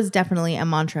 And that was definitely a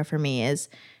mantra for me is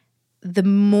the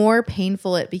more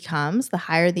painful it becomes, the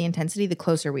higher the intensity, the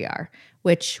closer we are,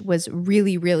 which was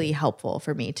really, really helpful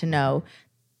for me to know.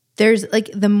 There's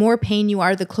like the more pain you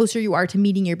are, the closer you are to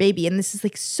meeting your baby. And this is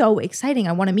like so exciting.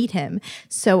 I want to meet him.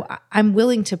 So I'm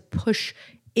willing to push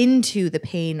into the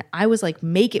pain. I was like,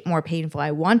 make it more painful.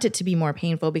 I want it to be more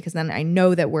painful because then I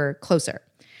know that we're closer.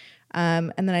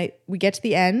 And then we get to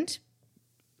the end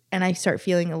and I start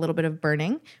feeling a little bit of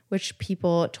burning, which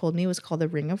people told me was called the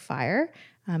ring of fire.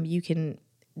 You can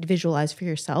visualize for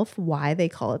yourself why they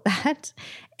call it that.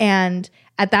 And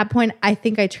at that point, I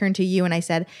think I turned to you and I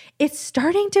said, it's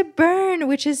starting to burn,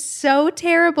 which is so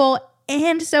terrible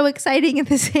and so exciting at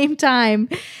the same time.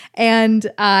 And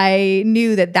I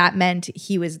knew that meant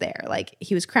he was there. Like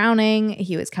he was crowning,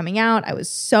 he was coming out. I was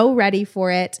so ready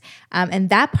for it. And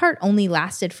that part only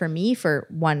lasted for me for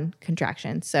 1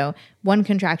 contraction. So 1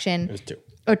 contraction. It was 2.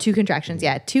 Or 2 contractions,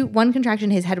 yeah. 1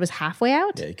 contraction, his head was halfway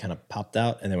out. Yeah, he kind of popped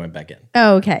out and then went back in.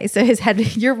 Oh, okay. So his head,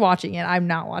 you're watching it. I'm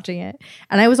not watching it.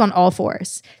 And I was on all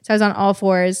fours. So I was on all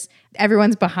fours.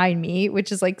 Everyone's behind me,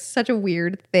 which is like such a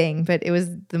weird thing, but it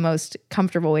was the most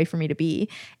comfortable way for me to be.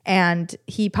 And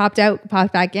he popped out,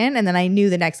 popped back in. And then I knew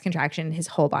the next contraction, his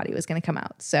whole body was going to come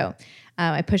out. So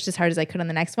I pushed as hard as I could on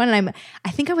the next one. And I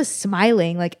think I was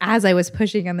smiling like as I was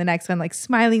pushing on the next one, like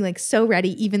smiling, like so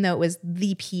ready, even though it was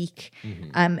the peak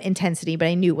intensity, but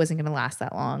I knew it wasn't going to last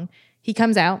that long. He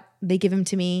comes out, they give him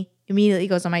to me, immediately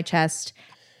goes on my chest.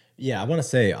 Yeah, I want to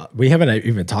say, we haven't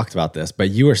even talked about this,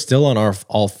 but you are still on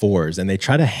all fours and they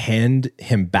try to hand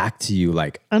him back to you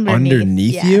like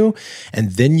underneath you.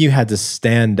 And then you had to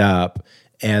stand up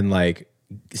and like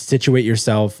situate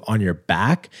yourself on your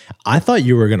back. I thought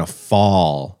you were going to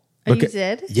fall. Oh, you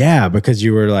did? Yeah, because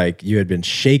you were like, you had been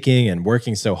shaking and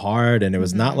working so hard and it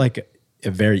was not like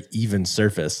a very even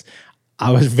surface.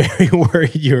 I was very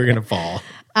worried you were going to fall.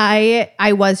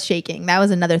 I was shaking. That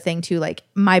was another thing too. Like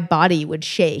my body would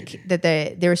shake, that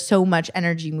there was so much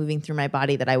energy moving through my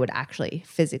body that I would actually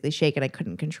physically shake and I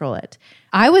couldn't control it.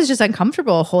 I was just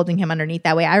uncomfortable holding him underneath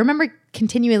that way. I remember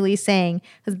continually saying,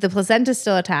 the placenta's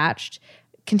still attached,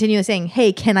 continually saying,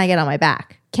 hey, can I get on my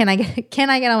back? Can I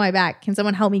get on my back? Can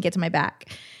someone help me get to my back?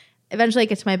 Eventually I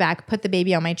get to my back, put the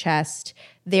baby on my chest.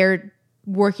 They're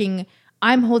working.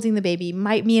 I'm holding the baby.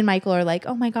 Me and Michael are like,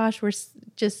 oh my gosh, we're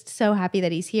just so happy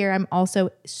that he's here. I'm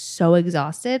also so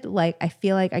exhausted. Like I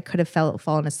feel like I could have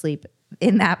fallen asleep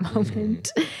in that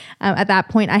moment. At that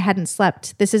point, I hadn't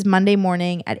slept. This is Monday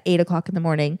morning at 8:00 in the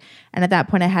morning. And at that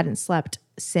point, I hadn't slept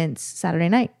since Saturday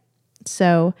night.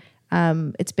 So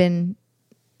it's been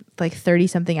like 30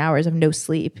 something hours of no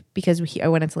sleep because I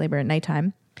went into labor at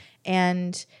nighttime.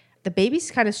 And the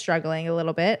baby's kind of struggling a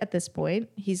little bit at this point.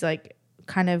 He's like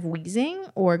kind of wheezing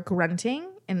or grunting,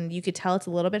 and you could tell it's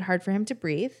a little bit hard for him to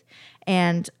breathe.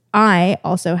 And I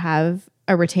also have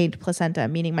a retained placenta,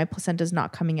 meaning my placenta is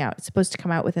not coming out. It's supposed to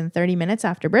come out within 30 minutes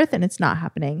after birth, and it's not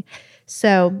happening.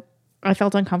 So I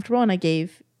felt uncomfortable, and I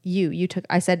gave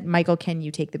I said, Michael, can you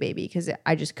take the baby? Because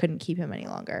I just couldn't keep him any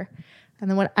longer.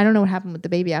 And then I don't know what happened with the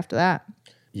baby after that.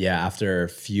 Yeah, after a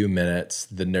few minutes,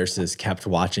 the nurses kept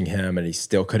watching him and he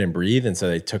still couldn't breathe. And so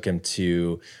they took him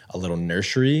to a little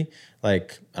nursery,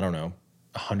 like, I don't know,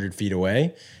 100 feet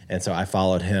away. And so I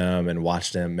followed him and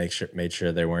watched him, made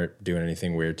sure they weren't doing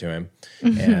anything weird to him.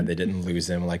 And they didn't lose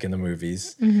him like in the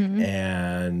movies.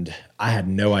 And I had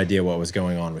no idea what was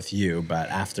going on with you. But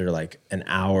after like an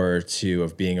hour or two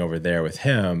of being over there with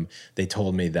him, they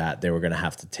told me that they were going to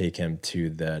have to take him to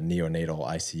the neonatal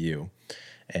ICU.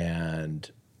 And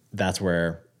that's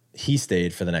where he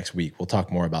stayed for the next week. We'll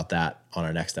talk more about that on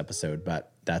our next episode,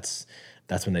 but that's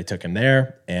when they took him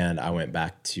there, and I went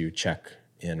back to check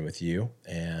in with you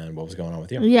and what was going on with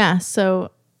you. Yeah,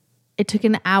 so it took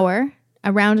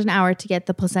around an hour to get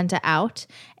the placenta out,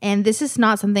 and this is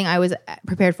not something I was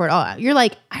prepared for at all. You're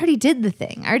like, I already did the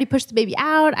thing. I already pushed the baby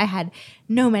out. I had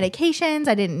no medications.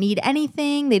 I didn't need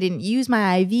anything. They didn't use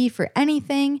my IV for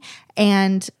anything,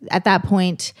 and at that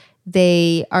point,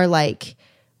 they are like,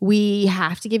 we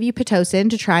have to give you Pitocin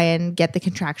to try and get the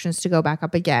contractions to go back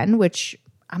up again, which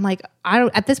I'm like,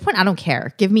 at this point, I don't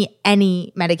care. Give me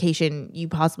any medication you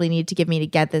possibly need to give me to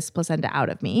get this placenta out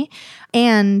of me.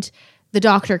 And the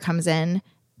doctor comes in,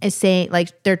 is saying like,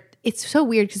 it's so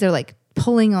weird because they're like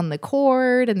pulling on the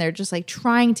cord and they're just like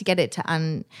trying to get it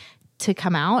to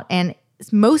come out. And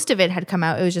most of it had come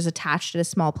out. It was just attached at a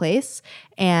small place.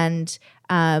 And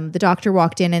the doctor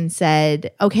walked in and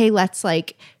said, okay, let's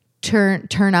like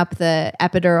turn up the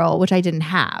epidural, which I didn't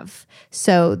have.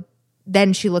 So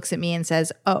then she looks at me and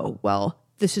says, oh, well,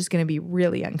 this is going to be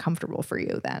really uncomfortable for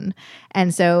you then.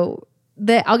 And so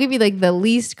I'll give you like the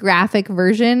least graphic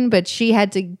version, but she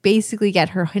had to basically get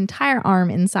her entire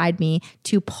arm inside me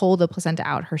to pull the placenta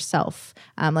out herself,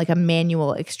 like a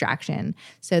manual extraction.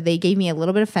 So they gave me a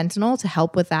little bit of fentanyl to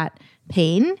help with that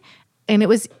pain. And it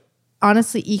was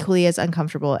honestly equally as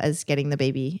uncomfortable as getting the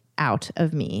baby out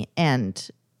of me. And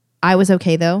I was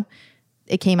okay though.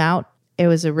 It came out. It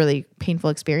was a really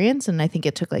painful experience. And I think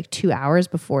it took like 2 hours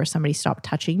before somebody stopped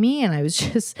touching me. And I was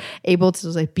just able to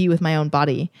like be with my own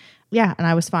body. Yeah. And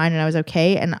I was fine and I was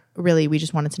okay. And really, we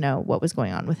just wanted to know what was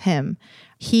going on with him.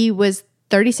 He was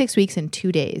 36 weeks and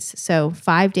 2 days. So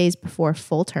 5 days before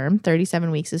full term.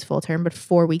 37 weeks is full term, but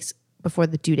 4 weeks before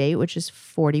the due date, which is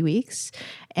 40 weeks.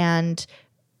 And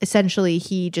essentially,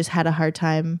 he just had a hard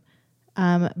time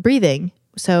breathing.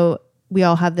 So we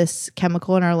all have this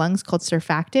chemical in our lungs called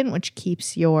surfactant, which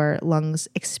keeps your lungs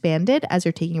expanded as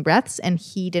you're taking breaths. And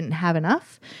he didn't have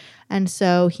enough. And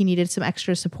so he needed some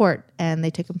extra support. And they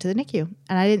took him to the NICU.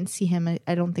 And I didn't see him,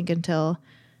 I don't think, until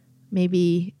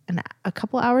maybe a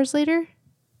couple hours later,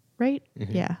 right?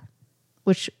 Mm-hmm. Yeah,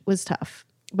 which was tough.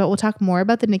 But we'll talk more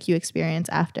about the NICU experience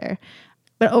after.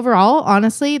 But overall,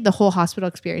 honestly, the whole hospital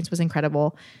experience was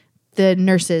incredible. The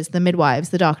nurses, the midwives,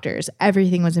 the doctors,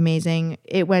 everything was amazing.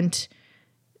 It went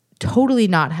totally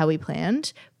not how we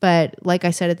planned. But like I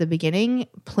said at the beginning,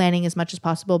 planning as much as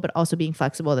possible, but also being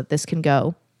flexible that this can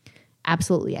go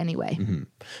absolutely anyway. Mm-hmm.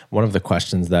 One of the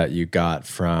questions that you got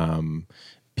from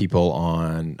people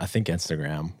on, I think,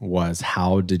 Instagram was,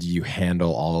 how did you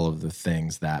handle all of the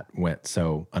things that went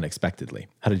so unexpectedly?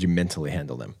 How did you mentally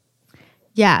handle them?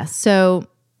 Yeah. So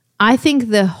I think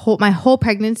my whole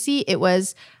pregnancy, it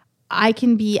was, I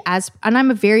can be and I'm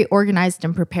a very organized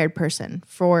and prepared person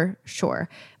for sure.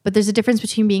 But there's a difference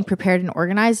between being prepared and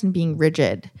organized and being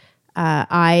rigid.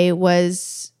 I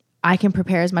can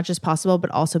prepare as much as possible,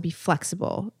 but also be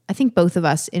flexible. I think both of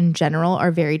us in general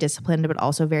are very disciplined, but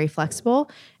also very flexible.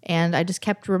 And I just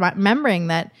kept remembering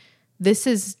that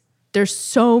there's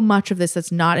so much of this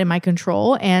that's not in my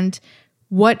control. And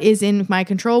what is in my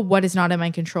control, what is not in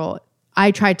my control. I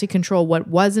tried to control what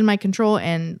was in my control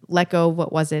and let go of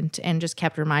what wasn't, and just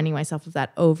kept reminding myself of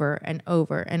that over and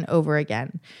over and over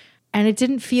again. And it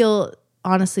didn't feel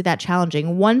honestly that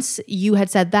challenging. Once you had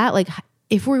said that, like,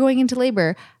 if we're going into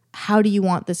labor, how do you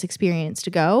want this experience to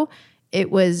go? It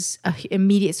was an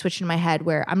immediate switch in my head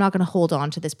where I'm not going to hold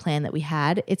on to this plan that we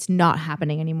had. It's not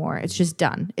happening anymore. It's just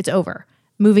done. It's over.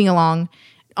 Moving along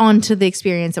onto the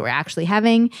experience that we're actually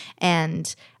having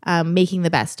and making the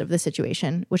best of the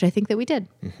situation, which I think that we did.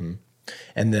 Mm-hmm.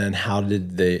 And then how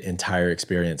did the entire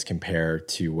experience compare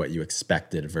to what you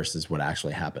expected versus what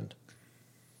actually happened?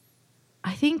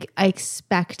 I think I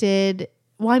expected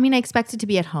I mean, I expected to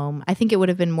be at home. I think it would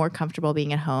have been more comfortable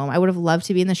being at home. I would have loved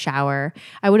to be in the shower.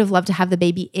 I would have loved to have the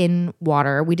baby in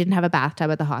water. We didn't have a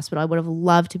bathtub at the hospital. I would have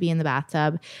loved to be in the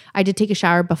bathtub. I did take a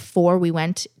shower before we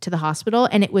went to the hospital,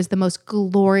 and it was the most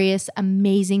glorious,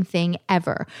 amazing thing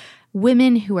ever.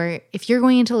 Women who are, if you're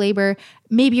going into labor,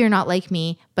 maybe you're not like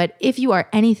me, but if you are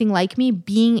anything like me,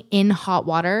 being in hot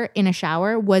water in a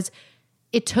shower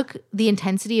it took the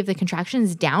intensity of the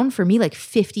contractions down for me like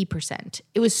 50%.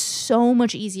 It was so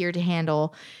much easier to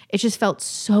handle. It just felt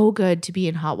so good to be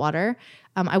in hot water.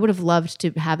 I would have loved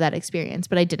to have that experience,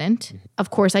 but I didn't. Of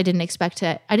course, I didn't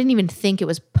even think it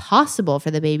was possible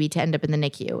for the baby to end up in the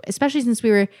NICU, especially since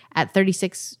we were at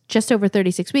just over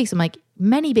 36 weeks. I'm like,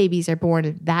 many babies are born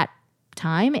at that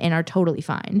time and are totally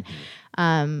fine.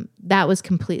 That was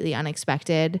completely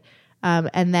unexpected.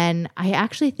 And then I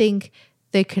actually think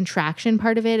the contraction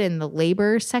part of it and the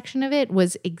labor section of it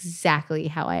was exactly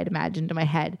how I had imagined in my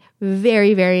head.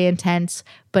 Very, very intense,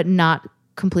 but not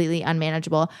completely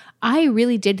unmanageable. I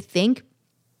really did think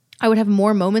I would have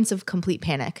more moments of complete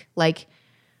panic. Like,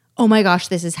 oh my gosh,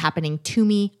 this is happening to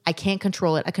me. I can't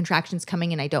control it. A contraction's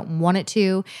coming and I don't want it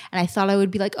to. And I thought I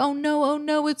would be like, oh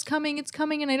no, it's coming,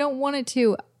 and I don't want it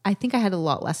to. I think I had a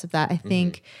lot less of that. I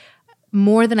think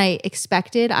more than I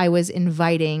expected, I was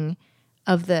inviting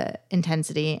of the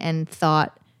intensity and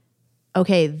thought,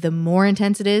 okay, the more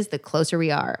intense it is, the closer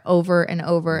we are, over and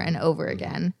over and over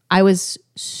again. I was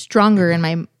stronger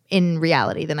in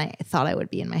reality than I thought I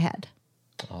would be in my head.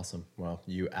 Awesome. Well,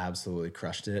 you absolutely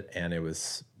crushed it, and it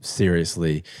was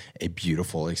seriously a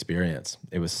beautiful experience.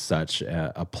 It was such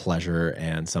a pleasure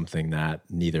and something that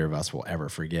neither of us will ever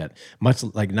forget. Much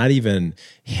like not even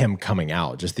him coming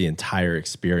out, just the entire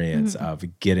experience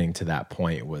of getting to that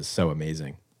point was so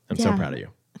amazing. I'm so proud of you.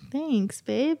 Thanks,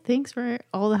 babe. Thanks for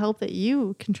all the help that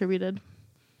you contributed.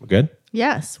 We're good?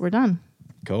 Yes, we're done.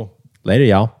 Cool. Later,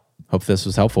 y'all. Hope this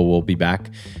was helpful. We'll be back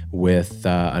with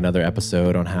another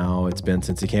episode on how it's been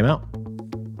since he came out.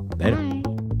 Later. Bye.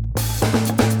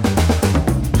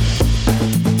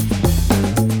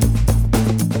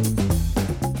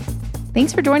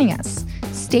 Thanks for joining us.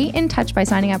 Stay in touch by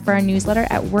signing up for our newsletter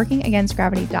at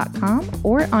workingagainstgravity.com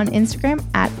or on Instagram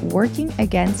at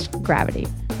workingagainstgravity.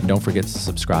 And don't forget to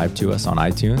subscribe to us on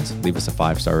iTunes, leave us a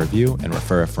 5-star review, and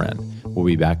refer a friend. We'll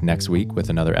be back next week with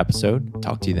another episode.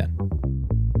 Talk to you then.